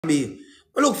be.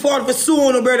 I look forward for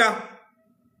soon, brother.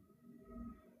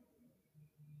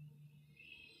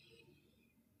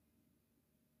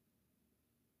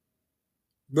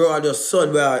 Bro, I just saw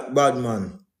bad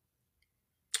man.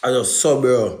 I just saw,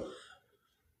 bro.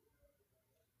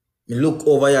 Me look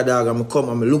over here, dog, and I come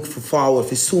and me look forward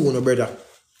for soon, brother.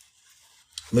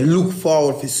 Me look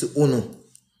forward for soon.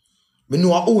 Me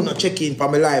know I own a check-in for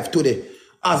my life today.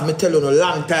 As me tell you a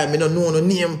long time, me don't know no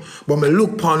name, but me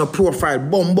look on a profile,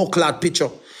 bumbuckler picture.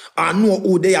 I know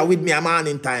who they are with me a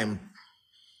morning time.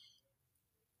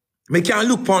 Me can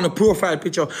look on a profile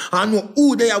picture. I know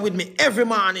who they are with me every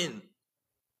morning.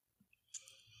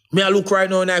 Me I look right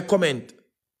now and I comment.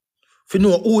 If you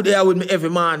know who they are with me every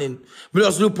morning, me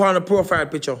just look on a profile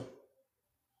picture.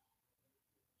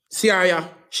 See her,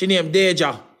 she named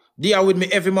Deja. They are with me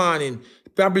every morning.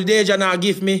 Probably Deja now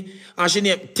give me, and she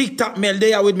named TikTok Mel.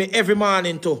 They are with me every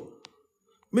morning too.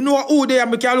 Me know who they are.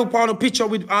 Me can look on a picture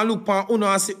with and look on Uno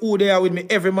and see who they are with me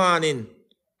every morning.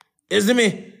 You see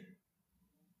me?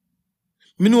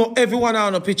 Me know everyone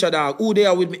on a picture, dog. Who they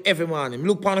are with me every morning. Me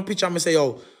look on a picture and me say,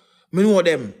 yo, me know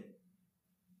them.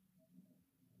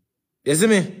 You see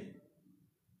me?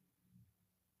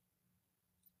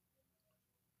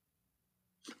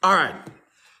 Alright.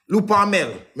 Look on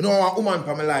Mel. Me know a woman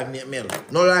for my life named Mel.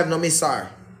 No life, no miss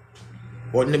her.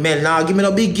 But Mel now give me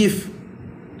no big gift.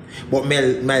 But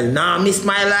Mel now miss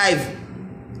my life.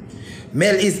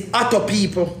 Mel is other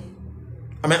people.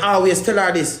 I mean, I always tell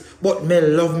her this. But Mel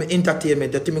love me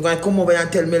entertainment. That me going to come over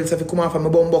and tell Mel if you come off from my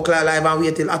bumbuckler live and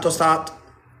wait till Atto start.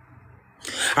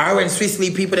 Or when Swiss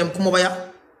people them come over here.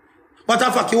 What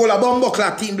the fuck you all a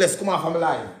bumbuckler team bless come off from my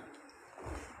live.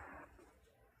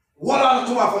 What on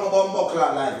come off from a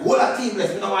bumbuckler live? What a team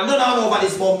bless me now. I don't know over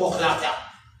this bumbuckler here.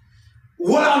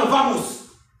 What on vamos?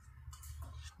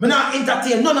 Me not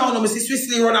entertain. No, me see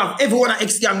Swiss run off. Everyone at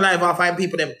X-Gang live and find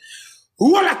people them.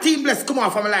 What a team bless come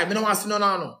off from my live. Me don't want to see no.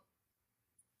 I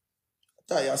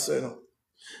tell you so,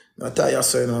 no. I tell you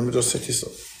so, no. I'm just set this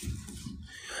up.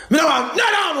 Me don't want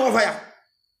no over here.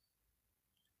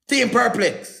 Team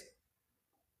Perplex.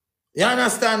 You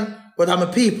understand? But I'm a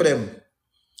people them.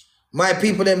 My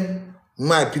people them.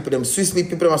 Swissly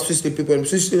people them are Swissly people them.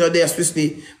 Swissly not there,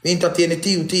 Swissly. Me entertain the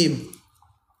team.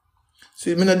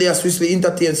 So me not there, Swissly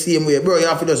entertain same way. Bro, you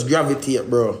have to just gravitate,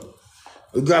 bro.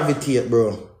 We gravitate,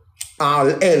 bro.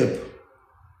 I'll help.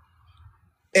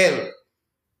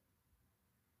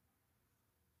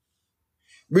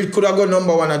 Brit could have got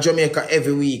 #1 at Jamaica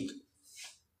every week.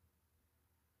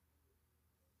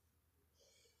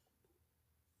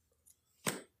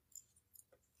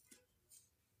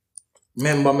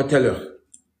 Remember, me tell you.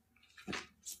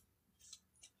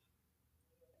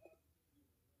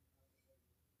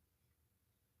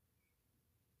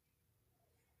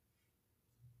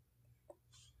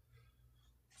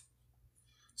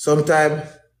 Sometimes,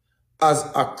 as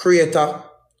a creator,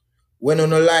 when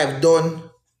on a live done,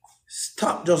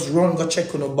 stop just run, go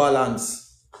check on the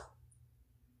balance.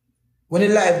 When the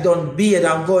live done, beard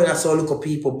and going at some look at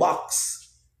people box.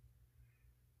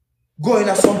 Going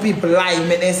at some people live,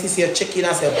 man, they see you checking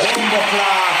and say,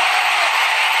 bumbuckler.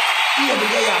 Here we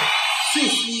there,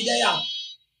 Swiftly there.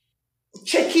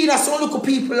 Checking at some look at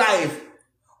people live.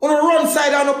 On the run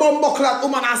side on the bumbuckler,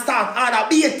 woman and start other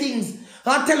beard things.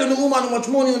 And telling the woman how much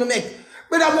money you want to make.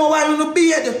 But that more while on the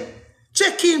beard.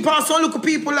 Check in for some look at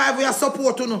people live with your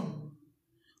support, you know.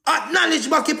 Acknowledge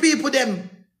back the people them.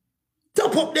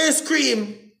 Top up their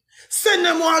scream. Send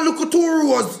them one look at 2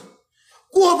 rows.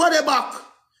 Go over the back.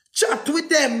 Chat with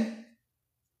them.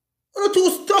 You know,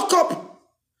 too stuck up.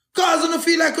 Cause you don't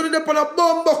feel like you're on a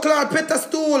bumbuckler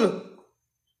pedestal.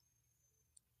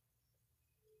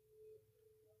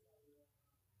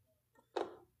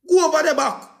 Go over the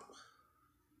back.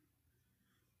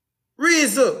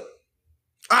 Reason.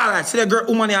 Alright, see the girl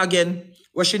woman here again.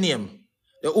 What's she name?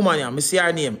 The woman here, me see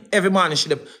her name. Every morning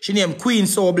she named Queen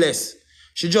So Bless.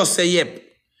 She just say yep.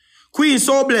 Queen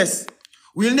So Bless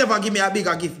will never give me a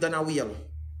bigger gift than a wheel.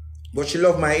 But she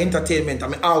love my entertainment. I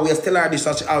mean, always tell her this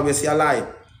and she always say a lie.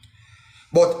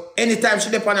 But anytime she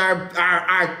dip on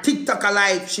her TikTok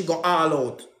live, she go all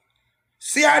out.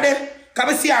 See her there? Can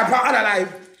we see her for other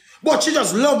live? But she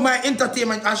just love my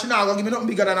entertainment and she not gonna give me nothing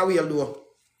bigger than a wheel though.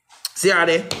 See her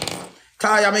there?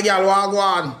 Kaya me girl walk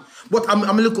on. But I'm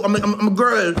a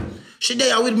girl. She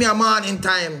there with me a man in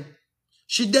time.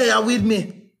 She there with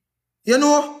me. You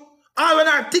know? All when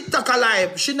her TikTok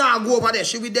alive, she not go over there.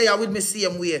 She be there with me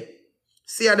same way.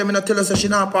 See her them and tell us that she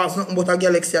not pass nothing but a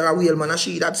galaxy or a wheel man. And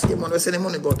she that same one we send the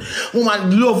money go.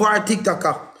 Woman love her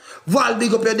TikToker. Val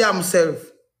big up your damn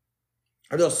self.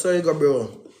 I just saw you go,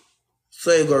 bro.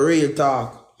 So you go real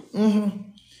talk.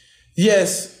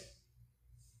 Yes.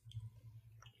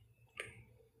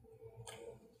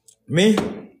 Me?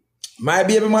 My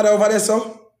baby mother over there,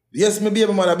 so? Yes, my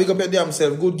baby mother, big up your damn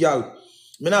self. Good girl.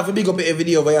 Me not have to big up every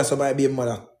day over here, so my baby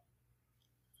mother.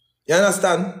 You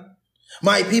understand?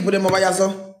 My people, them over here,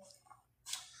 so?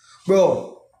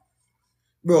 Bro,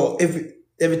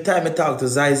 every time I talk to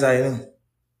Zai, you know,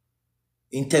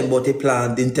 he tell about the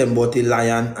plan, he tell about the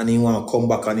lion, and he want to come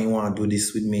back and he want to do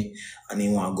this with me, and he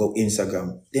want to go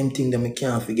Instagram. Them things that I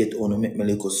can't forget how to make my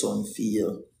little son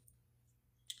feel.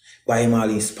 Buy him all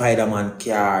his Spider-Man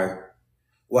car.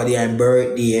 What they on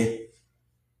birthday.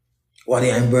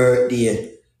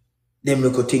 Them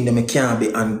little things that I can't be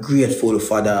ungrateful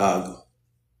for, dog.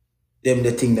 Them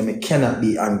the thing that I cannot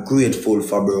be ungrateful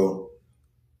for, bro.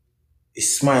 A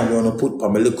smile on to put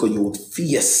on my little youth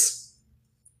face.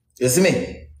 You see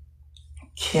me?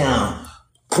 Can't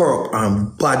corrupt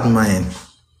and bad mind.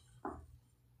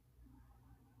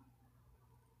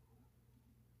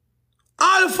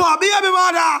 Alpha, baby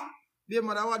mother! Baby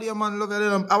mother, what do you man love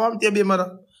you? I want your baby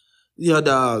mother. Yeah,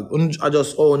 dog. I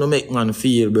just want to make man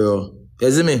feel, bro.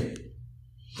 You see me?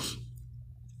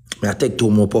 I take 2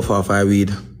 more puff off I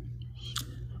weed.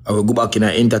 I will go back in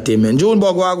entertainment.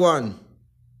 Junebug, what go on?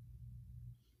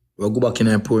 We'll go back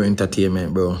in poor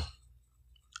entertainment, bro.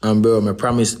 And bro, I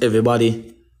promise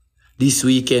everybody, this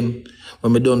weekend,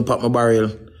 when I done pop my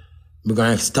barrel, I'm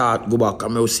going to go back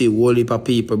and I will see a whole heap of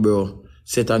people, bro.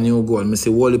 Set a new goal. I see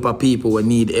a whole heap of people who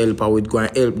need help. I would go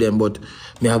and help them, but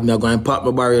I'm going to pop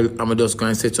my barrel and I'm just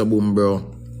going to set a boom,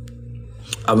 bro.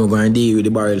 I'm going to deal with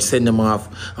the barrel, send them off,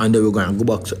 and then we're going to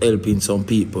go back to helping some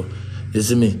people. You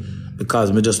see me?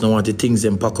 Because I just don't want the things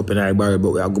them pack up in our barrel,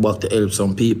 but we'll go back to help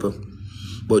some people.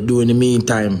 But during the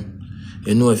meantime,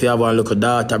 you know, if you have a little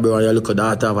daughter, bro, and your little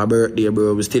daughter have a birthday,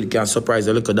 bro, we still can surprise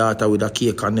your little daughter with a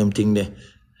cake and them thing there.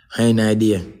 I ain't no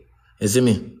idea. You see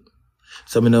me?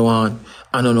 So we don't want,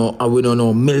 I don't know, we don't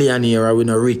know millionaire or we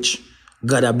not rich.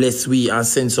 God a bless we and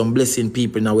send some blessing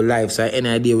people in our life. So any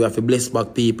idea we have to bless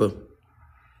back people.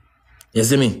 You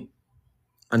see me?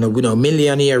 And we not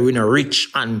millionaire, we not rich,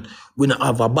 and we not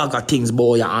have a bag of things,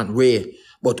 boy, and rare.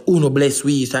 But who no bless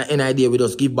we, so any idea we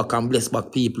just give back and bless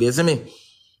back people. You see me?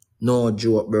 No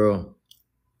joke, bro.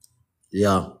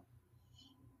 Yeah.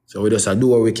 So we just do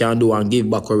what we can do and give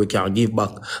back what we can give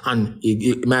back. And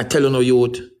may I tell you no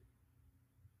youth?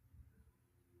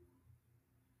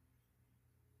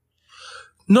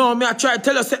 No, me I try to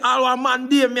tell you, say, all one man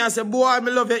there, me I say, boy,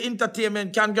 me love your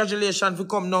entertainment. Congratulations for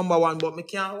come #1, but me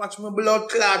can't watch my blood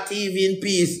clot TV in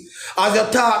peace. As you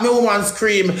talk, me woman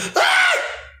scream, ah!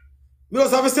 Me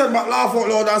just have to stand back, laugh out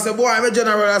loud and say, boy, I'm a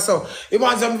general, so. He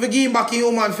wants me to give him back in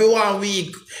human for 1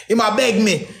 week. He might beg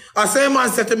me. I say, man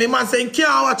said to me, man saying,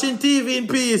 can't watching TV in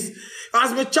peace.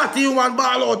 As me chat to human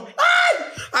ball out, ah!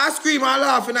 I scream and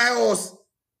laugh in the house.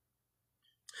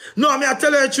 No, me I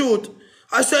tell you the truth.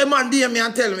 I say, man, dear me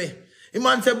and tell me. The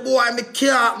man say, boy, me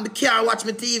can't watch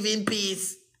my TV in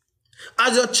peace.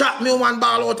 As you chat me one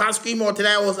ball out and scream out in the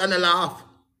house and I laugh.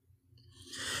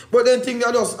 But then think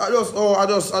I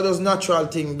just natural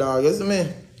thing, dog, you see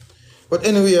me? But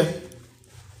anyway,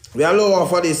 we are low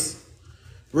off of this.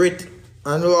 Breath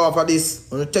and low off of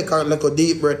this. I'm gonna take a like a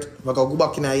deep breath. I go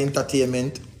back in our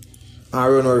entertainment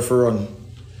and run or if you run.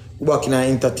 Go back in our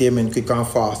entertainment quick and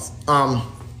fast. I'm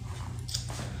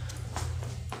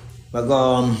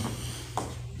going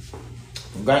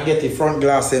to get the front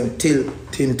glass and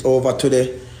tint over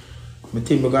today. I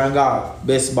think we're going to go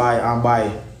Best Buy and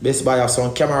buy. Best Buy have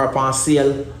some camera upon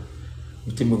sale.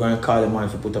 I think we're going to call them man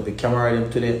if you put up a camera them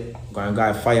today. I'm going to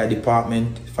go to fire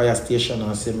department, fire station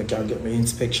and see if I can get my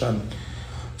inspection.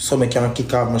 So I can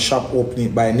kick off my shop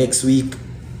opening by next week.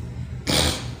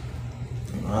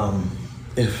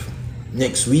 If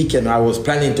next weekend I was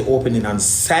planning to open it on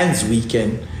Sands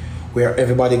weekend, where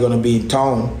everybody gonna be in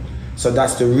town. So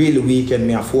that's the real weekend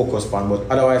me I focus on.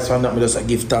 But otherwise for that, me just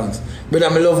give thanks. Brother,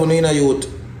 me love you in a youth.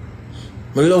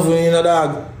 Me love you in a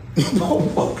dog.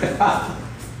 Bro,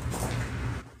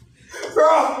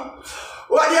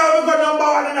 what do you have to go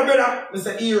 #1 in a brother?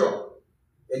 Mr. Hero.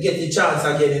 You get the chance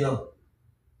again, you know.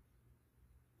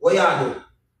 What you do?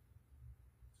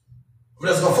 I'm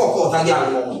just gonna fuck out a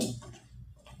girl moment.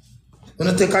 I'm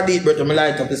gonna take a deep breath and me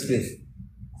light up the spliff.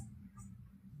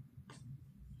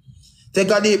 Take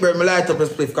a deep breath, me light up the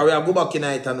spliff, because we have to go back in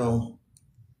night now.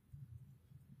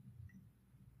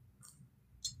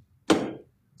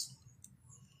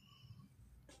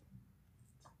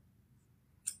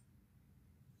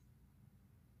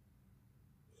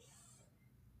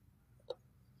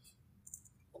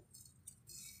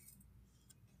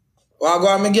 What go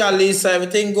on, me girl Lisa,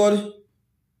 everything good?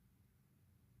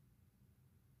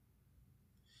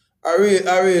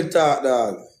 real talk,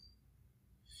 dog.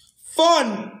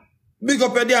 Fun. Big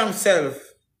up your damn self.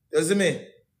 You see me?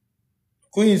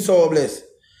 Queen so blessed.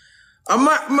 And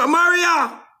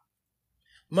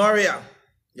Maria,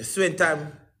 you spend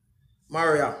time.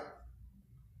 Maria,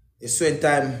 you spend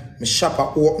time. My shop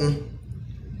are open.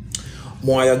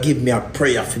 More you give me a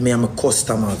prayer for me and my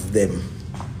customers them.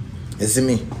 You see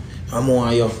me? And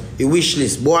more you wish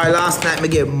list. Boy, last night me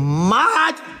get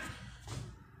mad.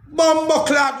 Bumbo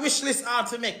wish list hard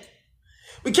to make.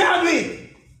 We can't do it.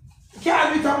 We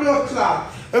can't do it a blood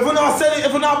clot. If we not send it,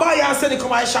 if we not buy it and send it,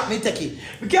 come and shop me take it.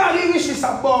 We can't do wish list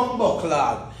a bumbo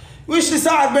clot. Wish list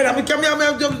hard, brother. We can't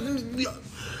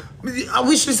I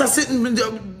wish list a sitting.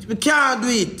 We can't do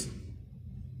it.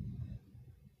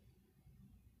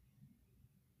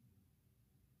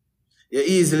 You're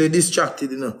easily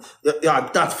distracted, you know. Yeah,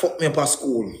 that fucked me up at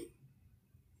school.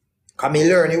 Cause me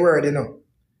learn the word, you know.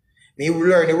 Me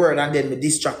learn the word and then me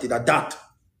distracted at that.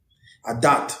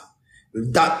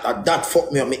 That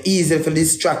fucked me up. Me easily feel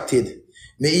distracted.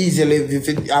 Me easily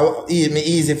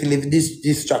feel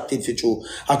distracted for true.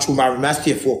 I true my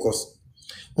stay focused.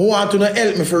 I want to know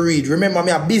help me for read. Remember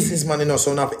me a businessman, you know,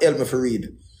 so now help me for read.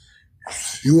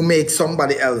 You make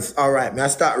somebody else. Alright, I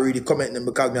start reading comment them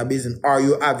because me a business. Or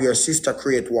you have your sister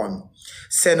create one.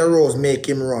 Send a rose, make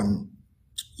him run.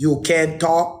 You can't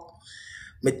talk.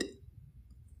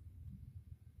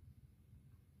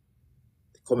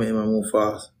 Comment him and move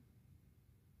fast.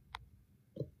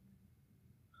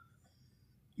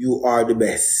 You are the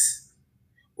best.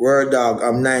 Word dog,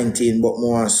 I'm 19, but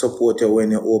more support you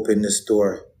when you open the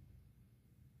store.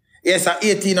 Yes, I'm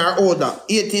 18 or older.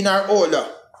 18 or older.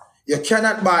 You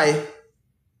cannot buy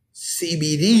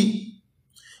CBD,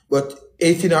 but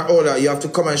 18 or older, you have to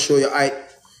come and show your ID.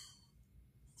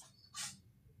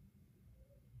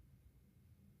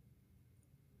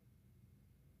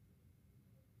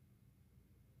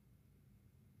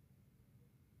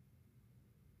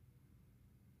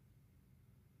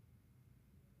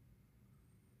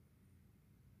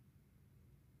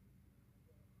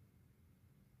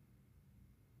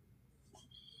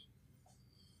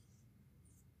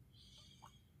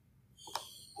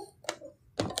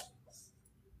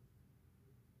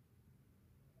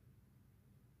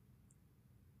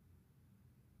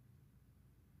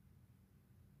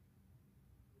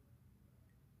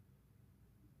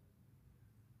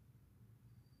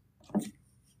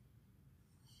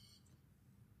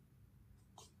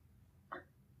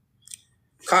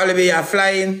 Carly, you are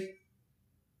flying.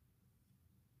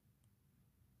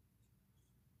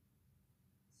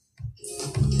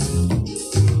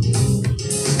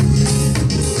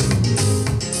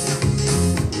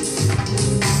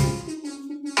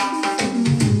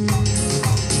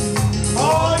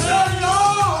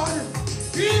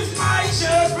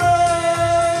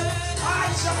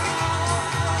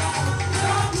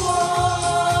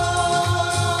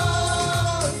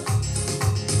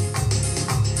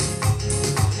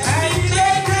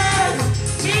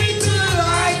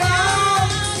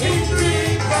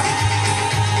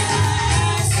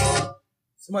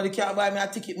 Somebody can't buy me a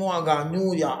ticket, I want to go to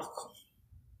New York.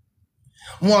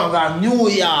 I want to go to New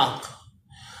York.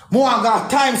 I want to go to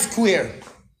Times Square.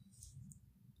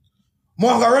 I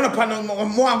want to run up and I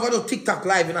want to go to TikTok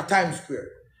live in a Times Square.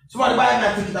 Somebody buy me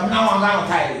a ticket, I now want to go to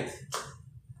Thailand.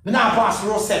 I now pass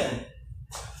row 7.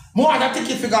 I want a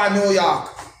ticket to go to New York.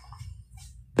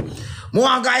 I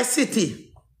want to go to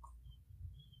city.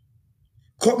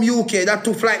 Come UK, that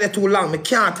 2 flights are too long. I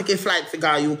can't take a flight to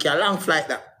go to UK, a long flight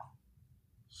that.